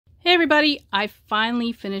Hey everybody, I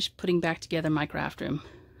finally finished putting back together my craft room.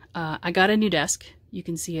 I got a new desk. You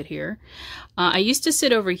can see it here. I used to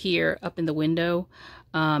sit over here up in the window,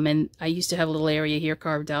 and I used to have a little area here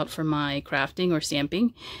carved out for my crafting or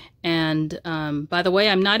stamping. And by the way,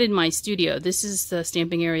 I'm not in my studio. This is the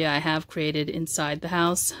stamping area I have created inside the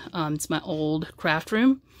house. It's my old craft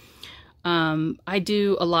room. I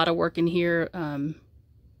do a lot of work in here,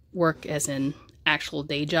 work as in actual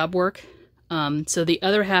day job work. So the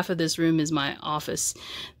other half of this room is my office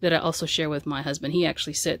that I also share with my husband. He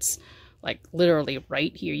actually sits like literally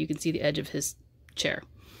right here. You can see the edge of his chair.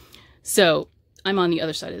 So I'm on the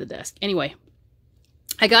other side of the desk. Anyway,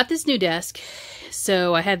 I got this new desk.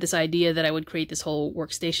 So I had this idea that I would create this whole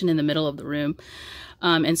workstation in the middle of the room,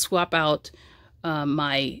 and swap out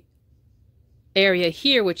my area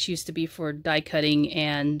here, which used to be for die cutting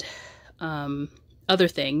and other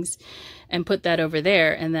things, and put that over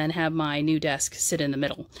there, and then have my new desk sit in the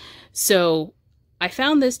middle. So I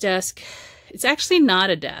found this desk. It's actually not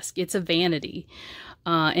a desk, it's a vanity.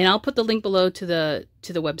 And I'll put the link below to the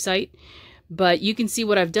website. But you can see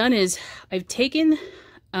what I've done is I've taken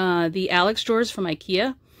the Alex drawers from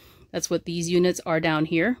Ikea. That's what these units are down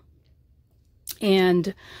here.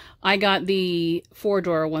 And I got the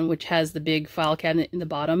 4-drawer one, which has the big file cabinet in the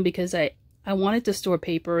bottom, because I wanted to store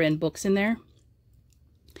paper and books in there.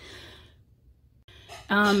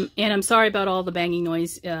 And I'm sorry about all the banging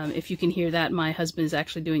noise. If you can hear that, my husband is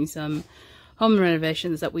actually doing some home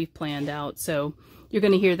renovations that we've planned out. So you're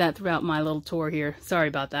going to hear that throughout my little tour here. Sorry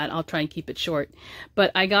about that. I'll try and keep it short.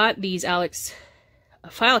 But I got these Alex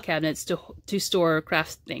file cabinets to store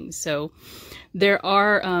craft things. So there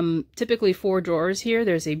are typically 4 drawers here.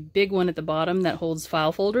 There's a big one at the bottom that holds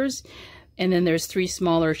file folders. And then there's 3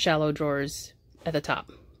 smaller shallow drawers at the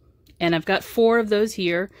top. And I've got 4 of those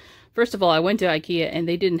here. First of all, I went to Ikea and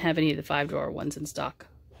they didn't have any of the 5-drawer ones in stock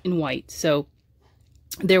in white. So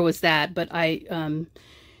there was that, but I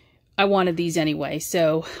wanted these anyway.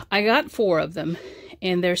 So I got 4 of them,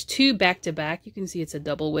 and there's 2 back to back. You can see it's a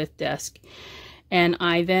double width desk. And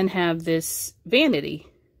I then have this vanity,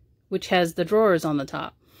 which has the drawers on the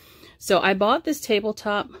top. So I bought this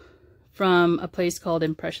tabletop from a place called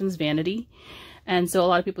Impressions Vanity. And so a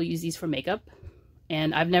lot of people use these for makeup.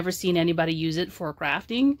 And I've never seen anybody use it for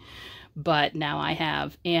crafting, but now I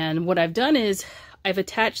have. And what I've done is I've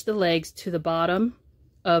attached the legs to the bottom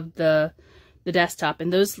of the desktop,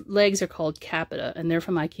 and those legs are called Capita, and they're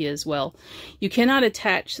from Ikea as well. You cannot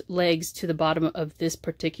attach legs to the bottom of this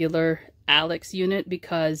particular Alex unit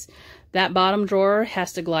because that bottom drawer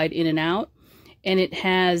has to glide in and out, and it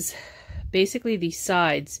has basically these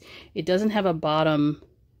sides. It doesn't have a bottom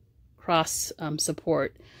cross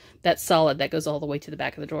support that's solid that goes all the way to the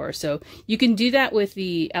back of the drawer. So you can do that with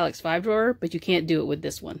the Alex 5-drawer, but you can't do it with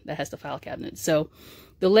this one that has the file cabinet. So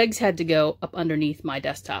the legs had to go up underneath my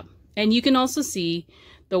desktop. And you can also see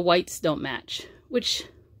the whites don't match, which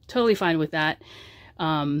totally fine with that.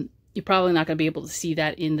 You're probably not going to be able to see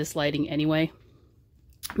that in this lighting anyway.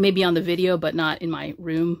 Maybe on the video, but not in my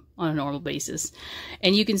room on a normal basis.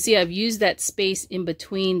 And you can see I've used that space in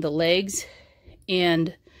between the legs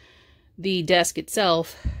and the desk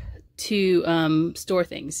itself to store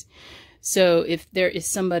things. So if there is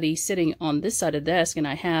somebody sitting on this side of the desk, and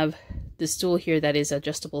I have this stool here that is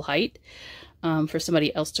adjustable height for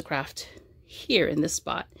somebody else to craft here in this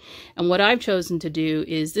spot. And what I've chosen to do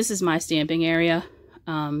is, this is my stamping area.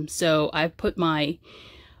 So I've put my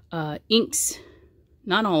inks,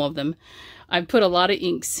 not all of them, I've put a lot of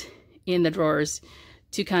inks in the drawers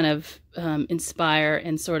to kind of inspire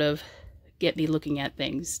and sort of get me looking at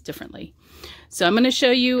things differently. So I'm going to show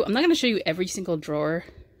you, I'm not going to show you every single drawer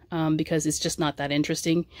because it's just not that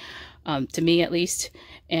interesting, to me at least,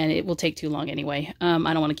 and it will take too long anyway. I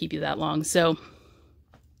don't want to keep you that long. So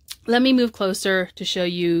let me move closer to show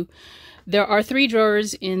you. There are 3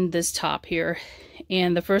 drawers in this top here,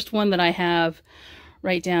 and the first one that I have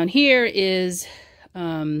right down here is,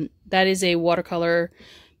 that is a watercolor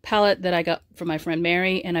palette that I got from my friend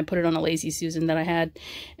Mary, and I put it on a Lazy Susan that I had.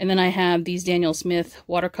 And then I have these Daniel Smith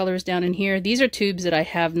watercolors down in here. These are tubes that I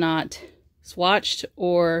have not swatched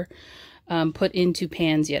or put into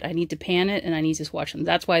pans yet. I need to pan it and I need to swatch them.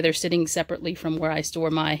 That's why they're sitting separately from where I store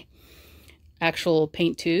my actual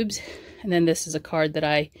paint tubes. And then this is a card that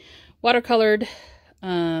I watercolored.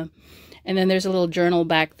 And then there's a little journal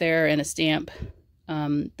back there and a stamp.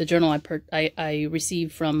 The journal I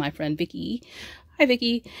received from my friend Vicky. Hi,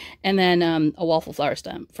 Vicky. And then a waffle flower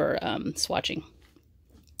stamp for swatching.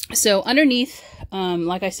 So underneath,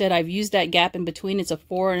 like I said, I've used that gap in between. It's a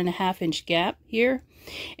 4.5-inch gap here.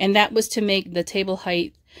 And that was to make the table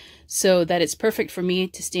height so that it's perfect for me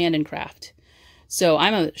to stand and craft. So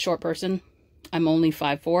I'm a short person. I'm only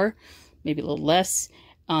 5'4", maybe a little less.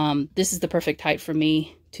 This is the perfect height for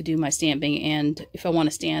me to do my stamping, and if I want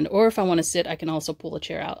to stand or if I want to sit, I can also pull a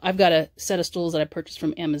chair out. I've got a set of stools that I purchased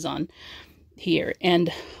from Amazon here,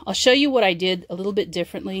 and I'll show you what I did a little bit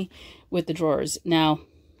differently with the drawers. Now,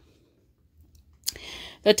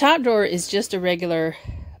 the top drawer is just a regular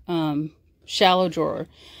shallow drawer.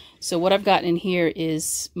 So what I've got in here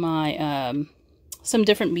is my some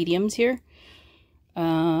different mediums here,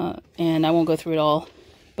 and I won't go through it all,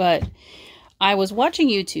 but I was watching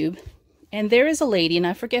YouTube, and there is a lady, and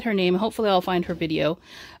I forget her name, hopefully I'll find her video.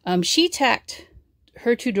 She tacked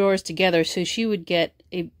her two drawers together so she would get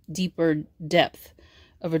a deeper depth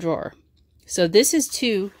of a drawer. So this is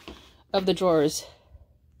two of the drawers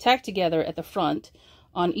tacked together at the front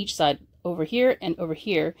on each side, over here and over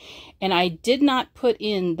here. And I did not put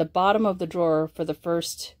in the bottom of the drawer for the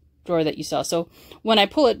first drawer that you saw. So when I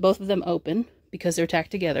pull it, both of them open because they're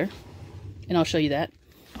tacked together, and I'll show you that.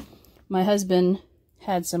 My husband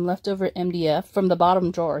had some leftover MDF from the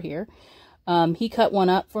bottom drawer here. He cut one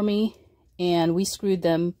up for me, and we screwed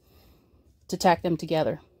them to tack them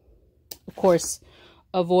together. Of course,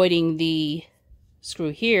 avoiding the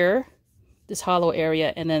screw here, this hollow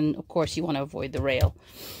area, and then of course you want to avoid the rail.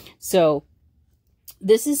 So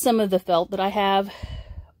this is some of the felt that I have.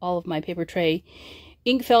 All of my paper tray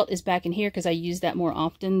ink felt is back in here because I use that more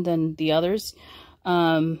often than the others.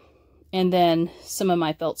 And then some of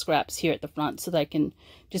my felt scraps here at the front so that I can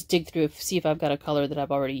just dig through, see if I've got a color that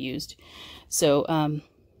I've already used. So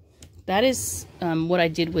that is what I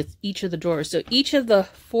did with each of the drawers. So each of the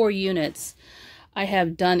 4 units, I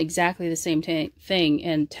have done exactly the same thing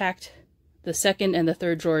and tacked the second and the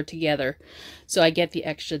third drawer together so I get the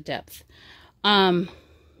extra depth. I'm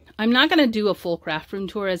not going to do a full craft room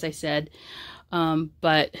tour, as I said,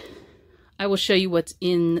 but I will show you what's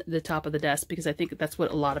in the top of the desk because I think that's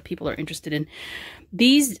what a lot of people are interested in.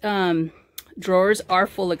 These drawers are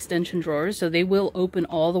full extension drawers, so they will open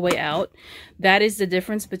all the way out. That is the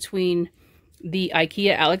difference between the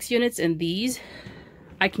Ikea Alex units and these.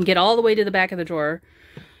 I can get all the way to the back of the drawer,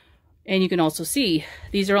 and you can also see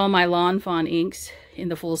these are all my Lawn Fawn inks in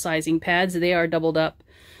the full size ink pads. They are doubled up,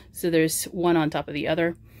 so there's one on top of the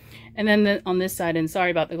other. And then on this side, and sorry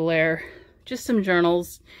about the glare, just some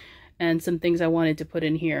journals and some things I wanted to put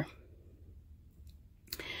in here.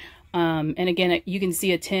 And again, you can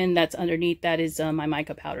see a tin that's underneath. That is my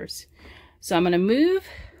mica powders. So I'm going to move,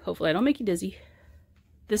 hopefully I don't make you dizzy,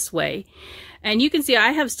 this way. And you can see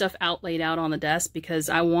I have stuff laid out on the desk because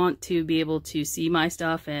I want to be able to see my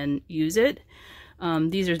stuff and use it.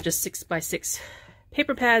 These are just 6x6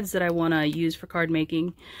 paper pads that I want to use for card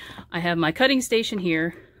making. I have my cutting station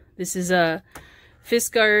here. This is a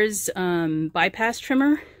Fiskars bypass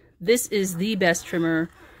trimmer. This is the best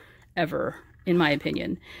trimmer ever, in my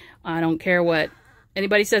opinion. I don't care what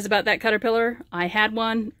anybody says about that Caterpillar. I had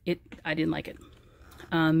one. I didn't like it.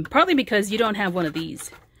 Partly because you don't have one of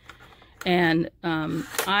these. And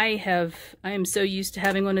I am so used to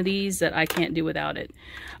having one of these that I can't do without it.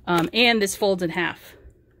 And this folds in half.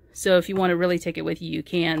 So if you want to really take it with you, you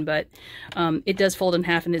can. But it does fold in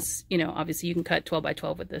half, and it's, you know, obviously you can cut 12 by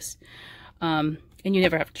 12 with this. And you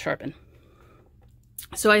never have to sharpen.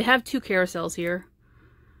 So I have 2 carousels here,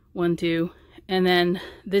 1, 2, and then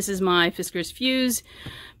this is my Fiskars Fuse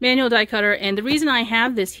manual die cutter. And the reason I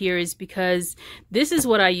have this here is because this is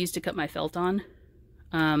what I use to cut my felt on.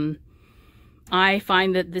 I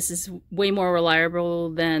find that this is way more reliable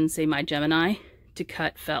than, say, my Gemini to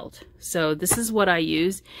cut felt. So this is what I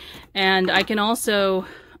use. And I can also,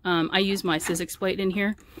 I use my Sizzix plate in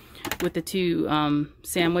here with the 2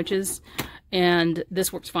 sandwiches. And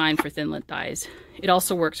this works fine for thin lint dies. It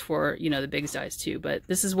also works for, you know, the big dies too, but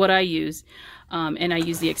this is what I use. And I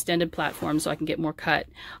use the extended platform so I can get more cut.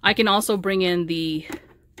 I can also bring in the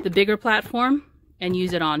bigger platform and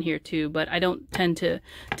use it on here too, but I don't tend to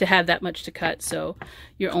have that much to cut, so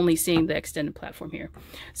you're only seeing the extended platform here.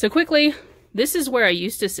 So quickly, this is where I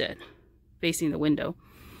used to sit, facing the window.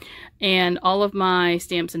 And all of my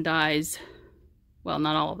stamps and dies, well,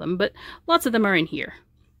 not all of them, but lots of them are in here.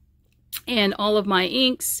 And all of my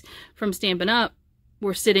inks from Stampin' Up!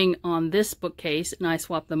 Were sitting on this bookcase, and I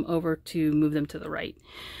swapped them over to move them to the right.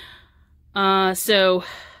 So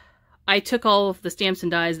I took all of the stamps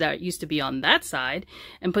and dies that used to be on that side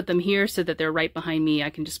and put them here so that they're right behind me. I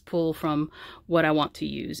can just pull from what I want to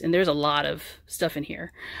use. And there's a lot of stuff in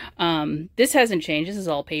here. This hasn't changed. This is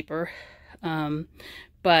all paper.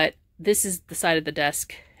 But this is the side of the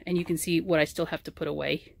desk, and you can see what I still have to put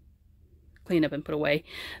away. Clean up and put away.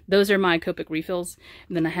 Those are my Copic refills,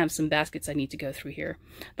 and then I have some baskets I need to go through here.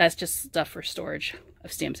 That's just stuff for storage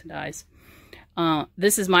of stamps and dies.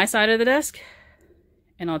 This is my side of the desk,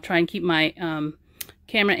 and I'll try and keep my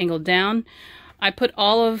camera angled down. I put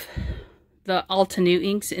all of the Altenew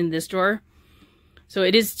inks in this drawer. So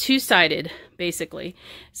it is two-sided, basically.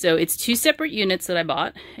 So it's two separate units that I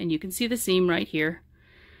bought, and you can see the seam right here.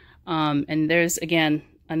 And there's, again,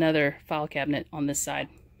 another file cabinet on this side.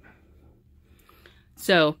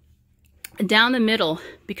 So down the middle,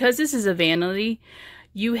 because this is a vanity,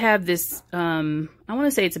 you have this, I want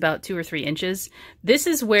to say it's about 2 or 3 inches. This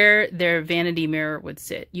is where their vanity mirror would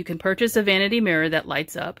sit. You can purchase a vanity mirror that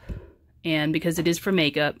lights up, and because it is for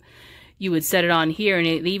makeup, you would set it on here, and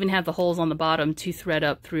they even have the holes on the bottom to thread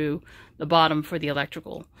up through the bottom for the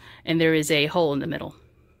electrical. And there is a hole in the middle.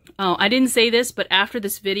 Oh, I didn't say this, but after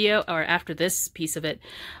this video, or after this piece of it,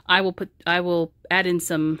 I will add in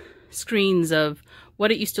some screens of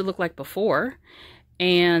what it used to look like before,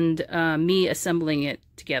 and me assembling it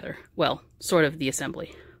together. Well, sort of the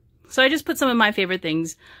assembly. So I just put some of my favorite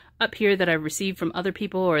things up here that I've received from other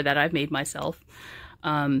people or that I've made myself.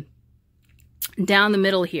 Down the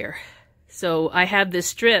middle here. So I have this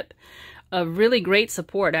strip of really great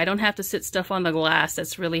support. I don't have to sit stuff on the glass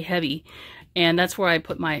that's really heavy. And that's where I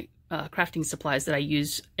put my crafting supplies that I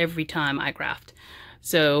use every time I craft.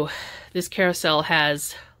 So this carousel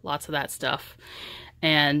has lots of that stuff.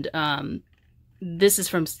 And this is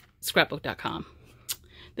from scrapbook.com.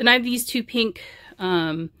 Then I have these two pink,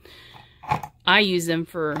 I use them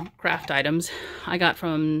for craft items. I got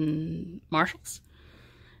from Marshall's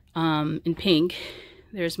in pink.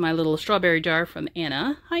 There's my little strawberry jar from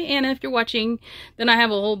Anna. Hi, Anna, if you're watching. Then I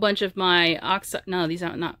have a whole bunch of my oxide. No, these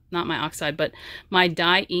are not my oxide, but my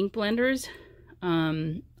dye ink blenders.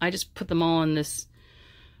 I just put them all in this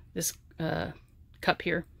cup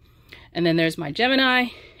here. And then there's my Gemini,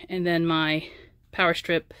 and then my Power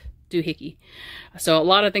Strip doohickey. So a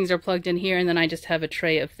lot of things are plugged in here, and then I just have a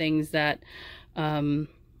tray of things that,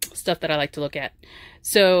 stuff that I like to look at.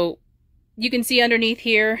 So you can see underneath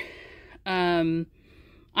here,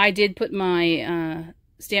 I did put my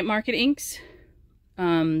Stamp Market inks.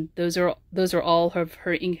 Those are all of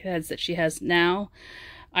her ink heads that she has now.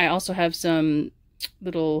 I also have some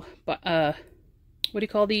little what do you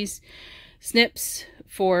call these? Snips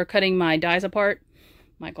for cutting my dies apart.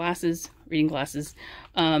 My glasses, reading glasses.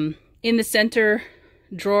 In the center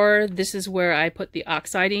drawer, this is where I put the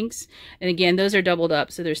oxide inks. And again, those are doubled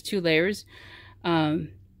up, so there's 2 layers. Of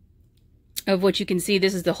what you can see,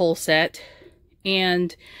 this is the whole set.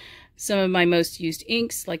 And some of my most used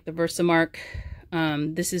inks, like the Versamark.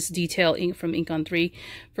 This is detail ink from Ink on 3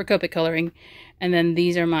 for Copic coloring. And then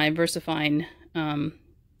these are my Versafine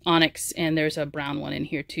Onyx, and there's a brown one in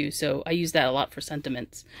here too. So I use that a lot for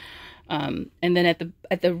sentiments. And then at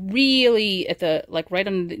the like right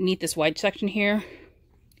underneath this white section here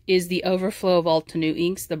is the overflow of Altenew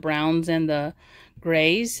inks, the browns and the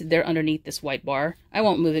grays. They're underneath this white bar. I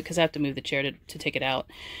won't move it because I have to move the chair to take it out.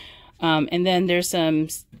 And then there's some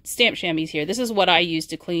stamp chamois here. This is what I use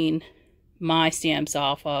to clean my stamps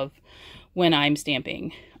off of when I'm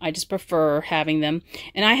stamping. I just prefer having them.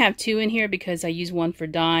 And I have 2 in here because I use one for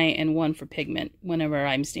dye and one for pigment whenever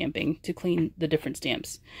I'm stamping to clean the different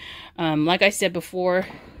stamps. Like I said before,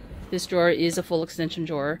 this drawer is a full extension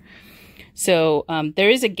drawer. So there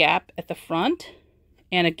is a gap at the front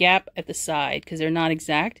and a gap at the side because they're not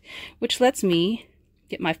exact, which lets me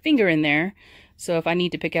get my finger in there. So if I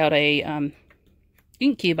need to pick out a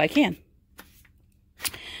ink cube, I can.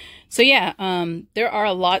 So yeah, there are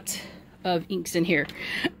a lot of inks in here.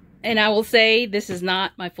 And I will say this is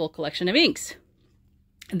not my full collection of inks.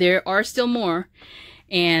 There are still more,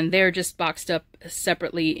 and they're just boxed up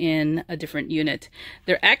separately in a different unit.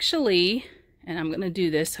 They're actually, and I'm going to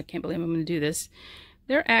do this, I can't believe I'm going to do this,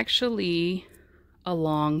 they're actually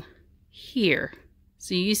along here.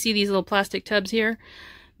 So you see these little plastic tubs here?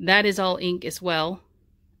 That is all ink as well.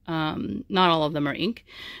 Not all of them are ink,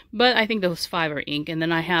 but I think those 5 are ink. And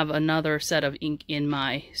then I have another set of ink in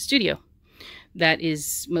my studio that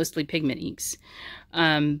is mostly pigment inks.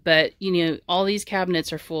 But, you know, all these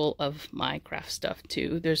cabinets are full of my craft stuff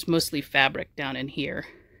too. There's mostly fabric down in here,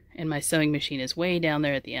 and my sewing machine is way down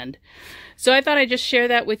there at the end. So I thought I'd just share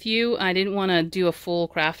that with you. I didn't want to do a full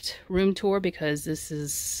craft room tour because this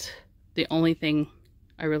is the only thing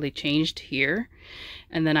I really changed here.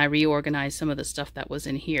 And then I reorganized some of the stuff that was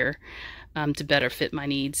in here to better fit my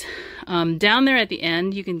needs. Down there at the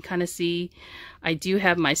end, you can kind of see I do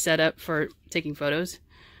have my setup for taking photos.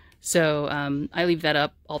 So I leave that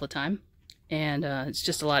up all the time. And it's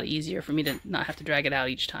just a lot easier for me to not have to drag it out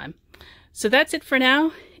each time. So that's it for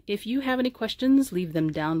now. If you have any questions, leave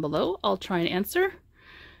them down below. I'll try and answer.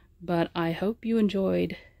 But I hope you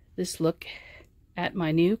enjoyed this look at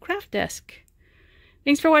my new craft desk.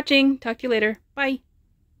 Thanks for watching. Talk to you later. Bye.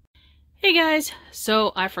 Hey guys,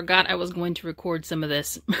 so I forgot I was going to record some of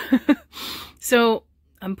this. So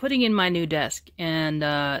I'm putting in my new desk, and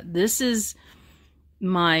this is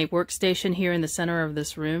my workstation here in the center of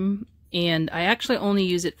this room, and I actually only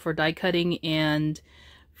use it for die cutting and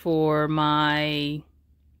for my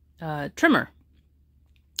trimmer,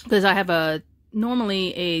 because I have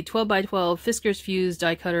normally a 12 by 12 Fiskars Fuse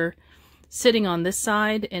die cutter sitting on this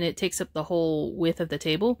side, and it takes up the whole width of the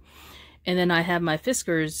table. And then I have my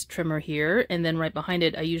Fiskars trimmer here, and then right behind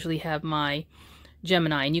it I usually have my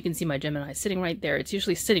Gemini, and you can see my Gemini sitting right there. It's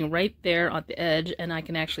usually sitting right there on the edge, and I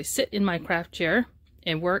can actually sit in my craft chair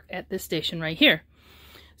and work at this station right here.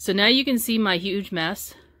 So now you can see my huge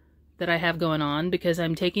mess that I have going on, because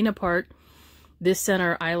I'm taking apart this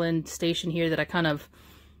center island station here that I kind of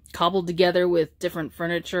cobbled together with different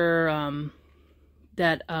furniture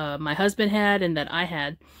that my husband had and that I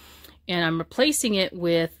had, and I'm replacing it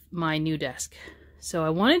with my new desk. So I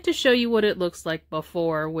wanted to show you what it looks like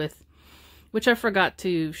before, with which I forgot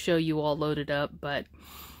to show you all loaded up, but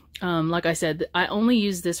like I said, I only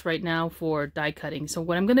use this right now for die cutting. So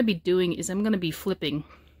what I'm going to be doing is I'm going to be flipping,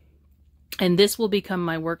 and this will become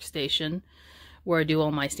my workstation where I do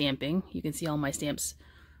all my stamping. You can see all my stamps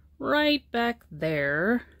right back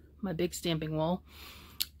there, my big stamping wall.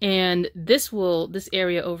 And this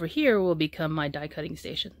area over here will become my die cutting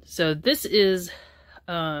station. So this is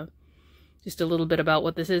just a little bit about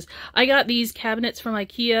what this is. I got these cabinets from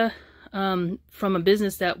Ikea from a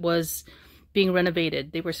business that was being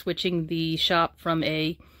renovated. They were switching the shop from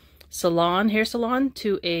a salon, hair salon,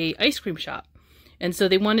 to a ice cream shop. And so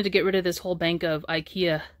they wanted to get rid of this whole bank of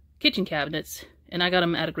Ikea kitchen cabinets, and I got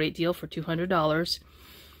them at a great deal for $200.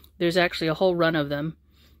 There's actually a whole run of them.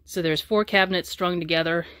 So there's 4 cabinets strung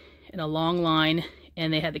together in a long line,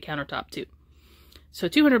 and they had the countertop too. So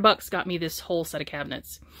 $200 got me this whole set of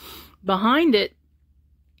cabinets. Behind it,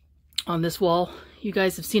 on this wall, you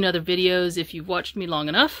guys have seen other videos if you've watched me long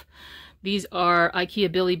enough. These are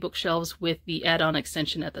Ikea Billy bookshelves with the add-on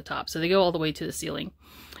extension at the top. So they go all the way to the ceiling.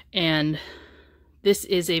 And this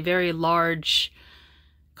is a very large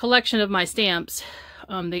collection of my stamps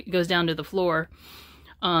that goes down to the floor.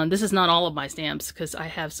 This is not all of my stamps, because I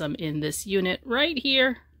have some in this unit right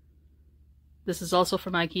here. This is also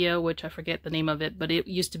from Ikea, which I forget the name of it, but it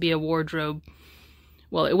used to be a wardrobe.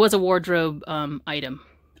 Well, it was a wardrobe item.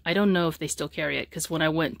 I don't know if they still carry it, because when I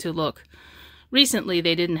went to look recently,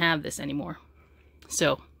 they didn't have this anymore.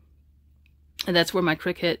 So, and that's where my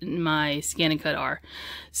Cricut and my Scan and Cut are.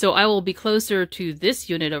 So I will be closer to this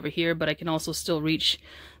unit over here, but I can also still reach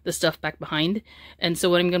the stuff back behind. And so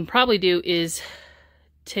what I'm going to probably do is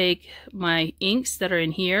take my inks that are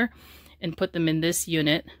in here and put them in this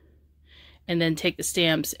unit, and then take the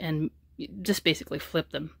stamps and just basically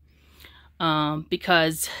flip them,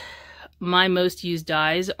 because my most used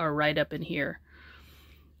dies are right up in here,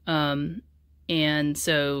 and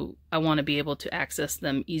so I want to be able to access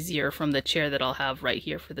them easier from the chair that I'll have right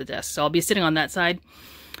here for the desk. So I'll be sitting on that side.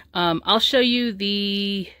 I'll show you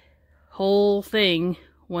the whole thing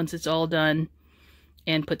once it's all done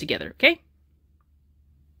and put together, okay?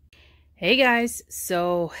 Hey guys,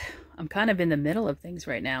 so I'm kind of in the middle of things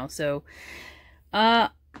right now. So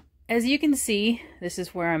as you can see, this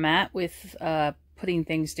is where I'm at with putting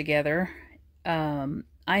things together. I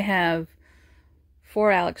have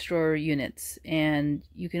 4 Alex drawer units, and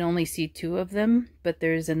you can only see 2 of them, but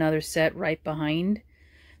there's another set right behind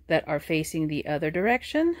that are facing the other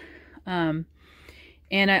direction. And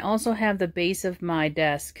I also have the base of my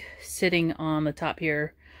desk sitting on the top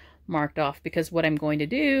here marked off, because what I'm going to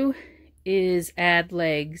do is add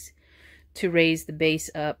legs to raise the base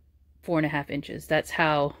up 4.5 inches. That's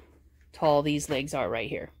how tall these legs are right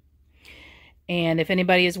here. And if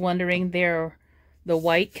anybody is wondering, they're the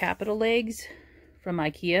white Capita legs from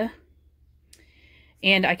Ikea.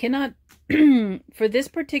 And I cannot, for this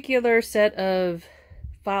particular set of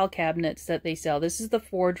file cabinets that they sell, this is the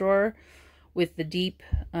 4-drawer with the deep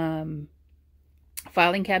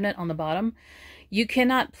filing cabinet on the bottom. You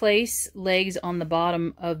cannot place legs on the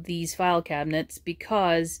bottom of these file cabinets,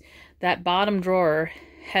 because that bottom drawer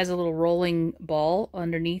has a little rolling ball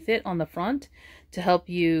underneath it on the front to help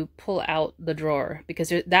you pull out the drawer,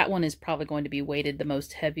 because that one is probably going to be weighted the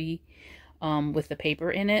most heavy with the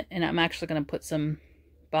paper in it. And I'm actually going to put some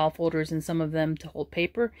file folders in some of them to hold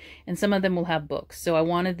paper, and some of them will have books. So I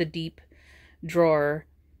wanted the deep drawer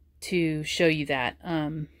to show you that.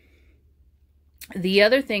 The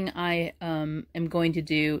other thing I am going to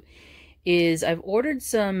do is I've ordered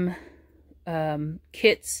some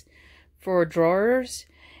kits for drawers,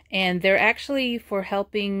 and they're actually for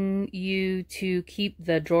helping you to keep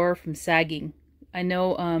the drawer from sagging I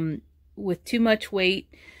know with too much weight,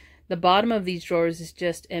 the bottom of these drawers is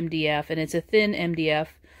just MDF, and it's a thin MDF.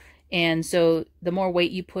 And so the more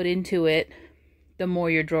weight you put into it, the more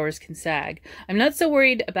your drawers can sag. I'm not so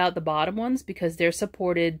worried about the bottom ones because they're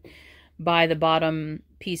supported by the bottom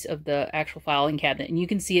piece of the actual filing cabinet. And you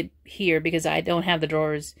can see it here because I don't have the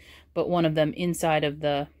drawers, but one of them inside of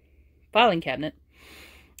the filing cabinet.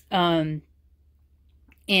 And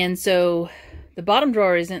so the bottom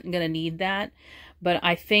drawer isn't going to need that, but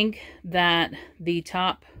I think that the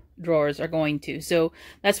top drawers are going to. So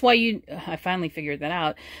that's why I finally figured that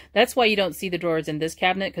out. That's why you don't see the drawers in this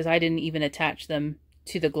cabinet, because I didn't even attach them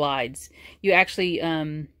to the glides. You actually,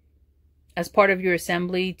 as part of your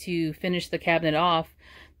assembly to finish the cabinet off,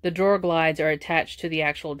 the drawer glides are attached to the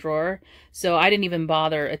actual drawer. So I didn't even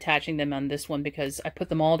bother attaching them on this one because I put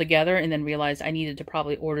them all together and then realized I needed to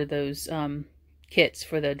probably order those kits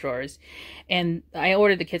for the drawers. And I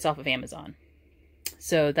ordered the kits off of Amazon.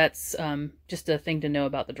 So that's just a thing to know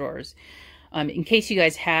about the drawers. In case you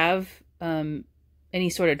guys have any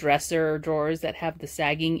sort of dresser or drawers that have the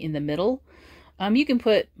sagging in the middle, you can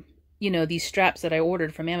put, you know, these straps that I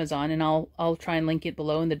ordered from Amazon, and I'll try and link it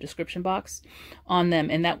below in the description box on them,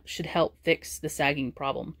 and that should help fix the sagging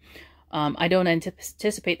problem. I don't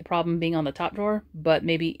anticipate the problem being on the top drawer, but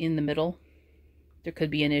maybe in the middle there could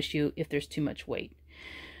be an issue if there's too much weight.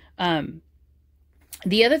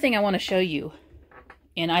 The other thing I want to show you,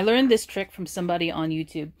 and I learned this trick from somebody on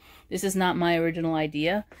YouTube. This is not my original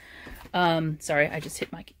idea. Sorry, I just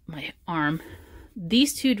hit my arm.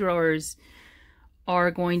 These two drawers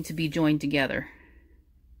are going to be joined together.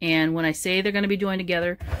 And when I say they're going to be joined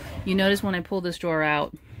together, you notice when I pull this drawer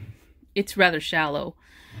out, it's rather shallow.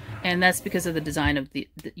 And that's because of the design of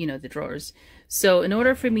the drawers. So in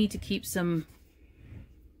order for me to keep some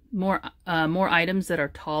more items that are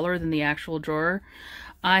taller than the actual drawer,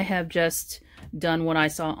 I have just done what I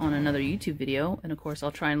saw on another YouTube video, and of course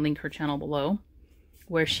I'll try and link her channel below,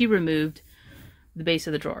 where she removed the base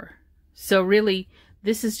of the drawer. So really,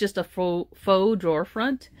 this is just a faux drawer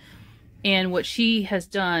front, and what she has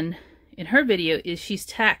done in her video is she's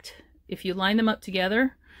tacked, if you line them up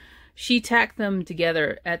together, she tacked them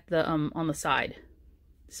together at the on the side.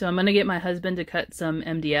 So I'm going to get my husband to cut some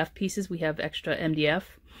MDF pieces. We have extra MDF.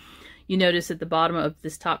 You notice that the bottom of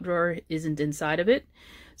this top drawer isn't inside of it.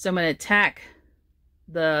 So I'm going to tack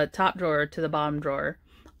the top drawer to the bottom drawer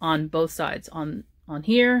on both sides, on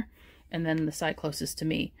here and then the side closest to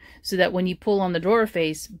me, so that when you pull on the drawer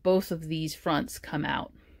face, both of these fronts come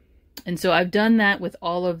out. And so I've done that with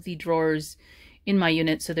all of the drawers in my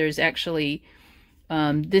unit. So there's actually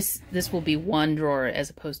this will be one drawer as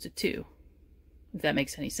opposed to two, if that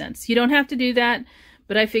makes any sense. You don't have to do that,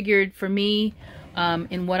 but I figured for me,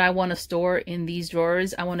 in what I want to store in these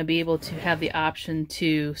drawers, I want to be able to have the option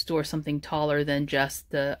to store something taller than just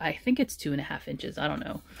the, I think it's 2.5 inches. I don't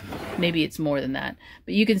know. Maybe it's more than that.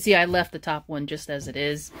 But you can see I left the top one just as it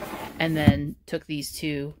is, and then took these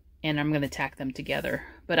two, and I'm going to tack them together.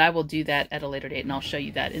 But I will do that at a later date, and I'll show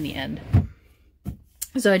you that in the end.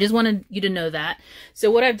 So I just wanted you to know that.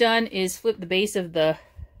 So what I've done is flip the base of the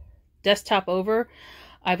desktop over.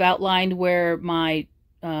 I've outlined where my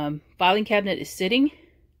filing cabinet is sitting,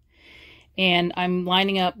 and I'm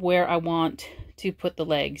lining up where I want to put the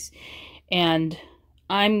legs, and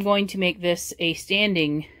I'm going to make this a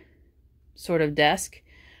standing sort of desk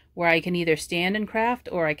where I can either stand and craft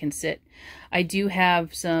or I can sit. I do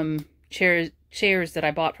have some chairs that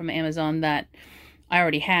I bought from Amazon that I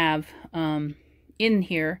already have in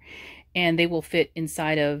here, and they will fit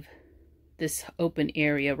inside of this open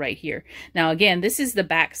area right here. Now again, this is the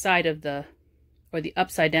back side of the, or the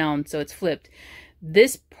upside down, so it's flipped.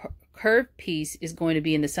 This curved piece is going to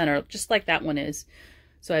be in the center, just like that one is.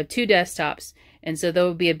 So I have two desktops, and so there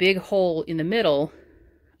will be a big hole in the middle.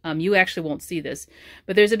 You actually won't see this,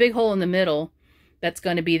 but there's a big hole in the middle that's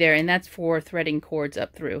going to be there, and that's for threading cords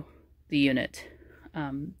up through the unit.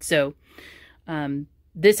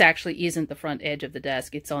 This actually isn't the front edge of the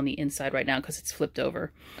desk. It's on the inside right now because it's flipped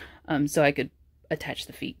over. So I could attach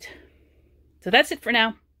the feet. So that's it for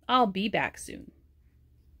now. I'll be back soon.